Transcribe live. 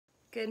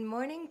Good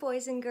morning,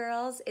 boys and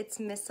girls. It's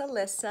Miss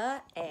Alyssa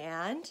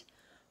and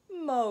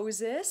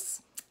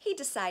Moses. He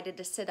decided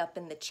to sit up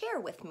in the chair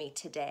with me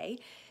today.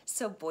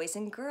 So boys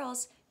and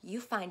girls,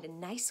 you find a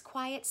nice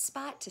quiet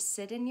spot to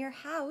sit in your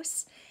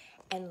house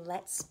and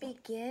let's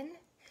begin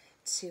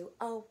to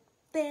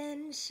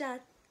open,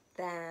 shut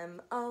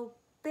them,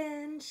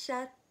 open,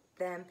 shut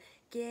them.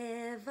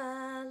 Give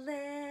a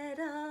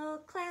little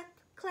clap,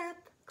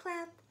 clap,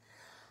 clap.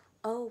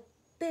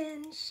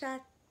 Open,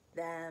 shut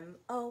them,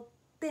 open,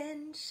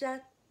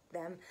 shut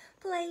them.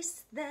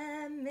 Place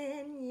them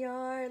in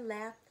your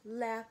lap,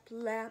 lap,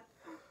 lap.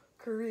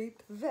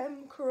 Creep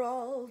them,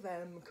 crawl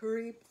them,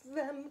 creep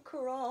them,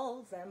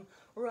 crawl them.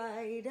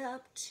 Right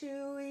up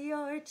to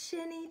your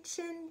chinny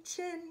chin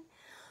chin.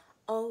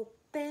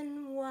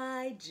 Open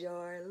wide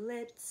your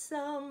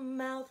little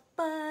mouth,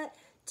 but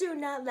do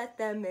not let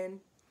them in.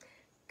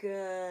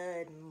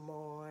 Good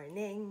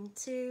morning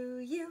to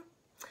you.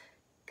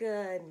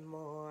 Good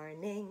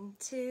morning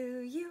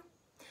to you.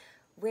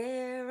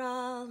 We're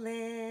all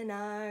in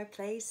our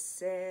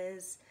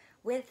places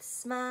with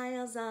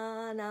smiles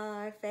on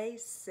our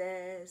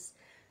faces.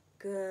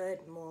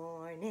 Good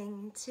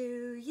morning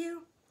to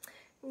you.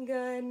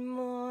 Good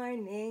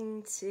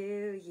morning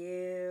to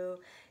you.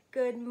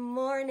 Good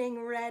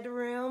morning, Red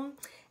Room.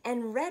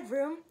 And Red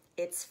Room,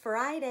 it's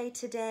Friday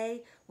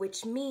today,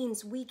 which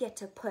means we get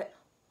to put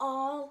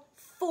all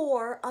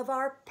 4 of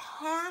our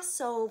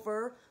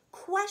Passover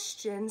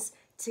questions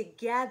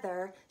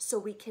together so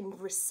we can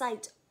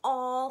recite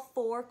all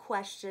 4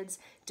 questions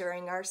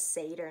during our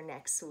Seder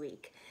next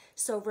week.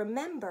 So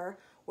remember,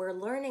 we're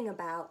learning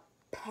about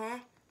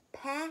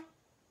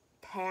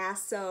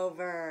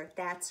Passover.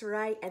 That's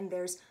right. And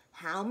there's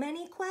how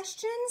many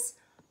questions?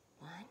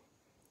 1,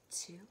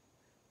 2,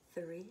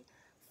 3,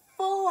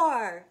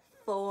 4.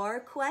 4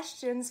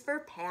 questions for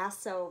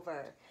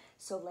Passover.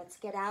 So let's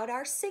get out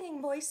our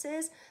singing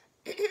voices.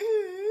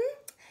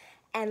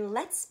 And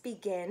let's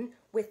begin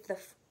with the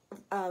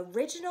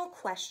original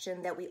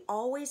question that we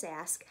always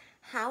ask,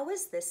 how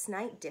is this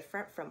night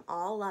different from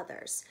all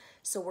others?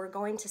 So we're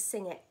going to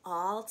sing it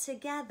all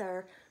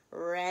together.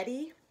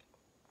 Ready?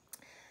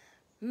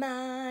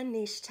 Ma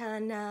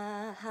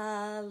nishtana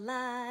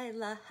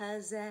halayla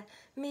hazeh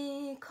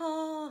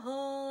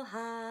mikol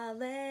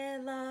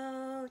halelot,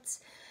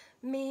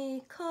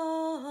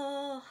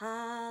 mikol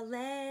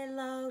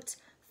halelot.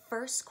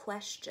 First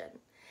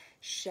question.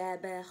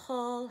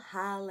 Shebechol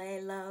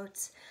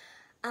halelot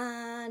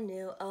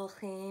anu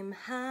ochim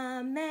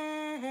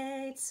hametzu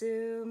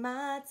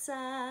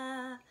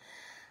matzah,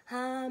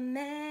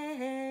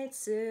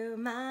 hametzu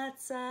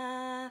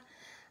matzah.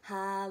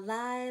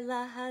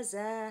 Halayla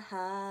hazeh,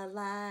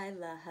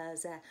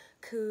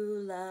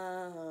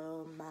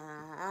 kulo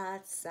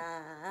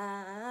matzah.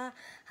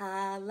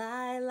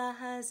 Halayla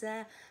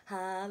hazeh,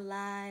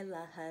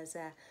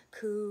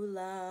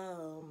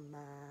 kulo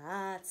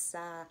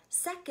matzah.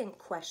 Second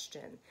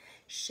question.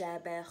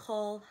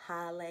 Shebechol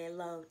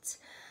halelot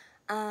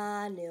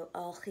anu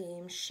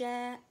ochim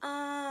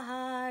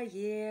she'ar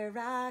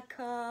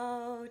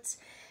yirakot,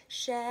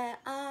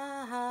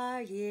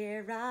 she'ar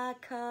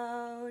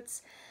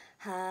yirakot.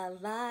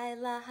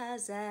 Halayla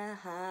hazeh,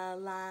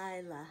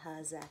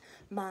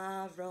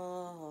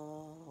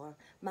 maror,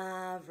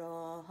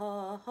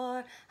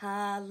 maror.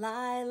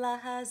 Halayla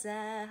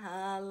hazeh,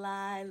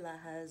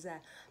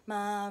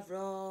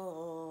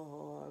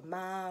 maror,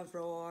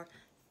 maror.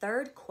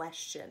 Third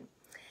question.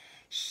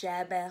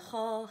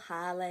 Shebechol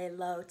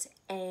halelot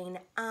ein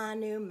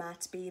anu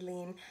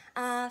matbilin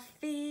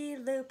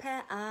afilu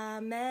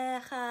pe'am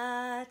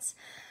echat,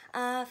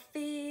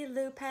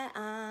 afilu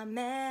pe'am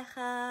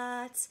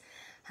echat.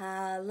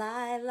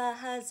 Halayla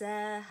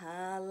hazeh,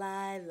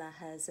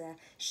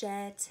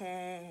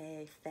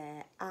 shetei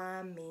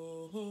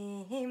fe'amim.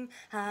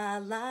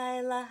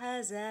 Halayla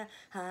hazeh,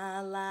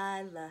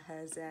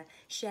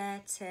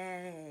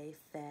 shetei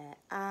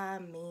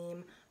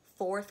fe'amim.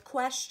 Fourth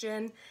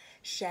question.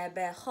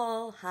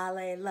 Shebechol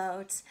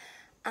halelot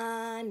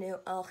anu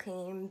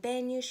ochim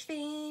ben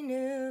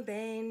yushvinu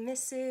ben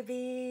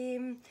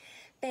misubim,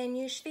 ben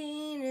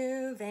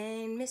yushvinu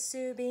ben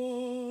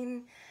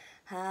misubim.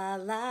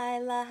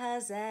 Halayla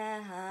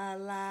hazeh,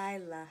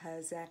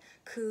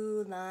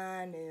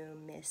 kulanu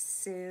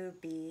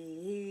misubim.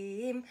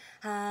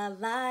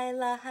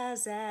 Halayla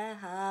hazeh,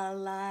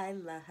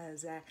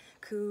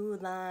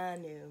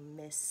 kulanu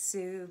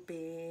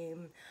misubim.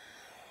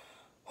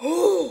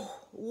 Oh,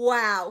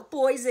 wow,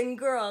 boys and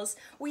girls,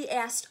 we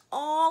asked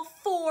all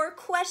 4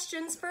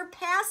 questions for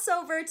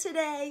Passover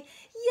today.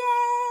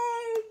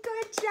 Yay,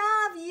 good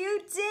job, you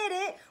did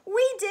it.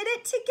 We did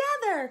it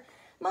together.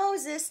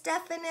 Moses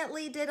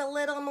definitely did a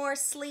little more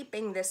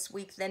sleeping this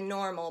week than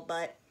normal,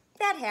 but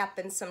that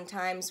happens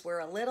sometimes. We're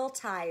a little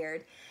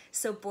tired.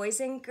 So boys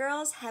and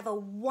girls, have a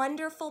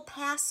wonderful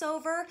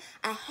Passover,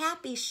 a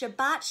happy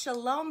Shabbat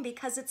Shalom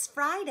because it's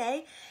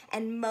Friday,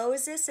 and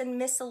Moses and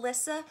Miss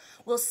Alyssa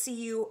will see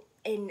you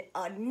in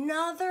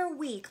another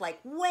week, like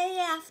way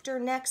after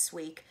next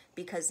week,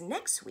 because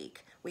next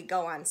week we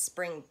go on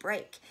spring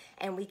break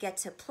and we get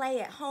to play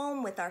at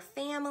home with our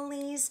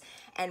families,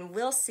 and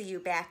we'll see you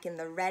back in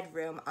the Red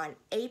Room on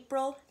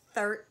April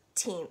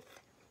 13th.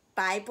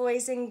 Bye,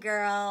 boys and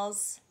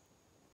girls.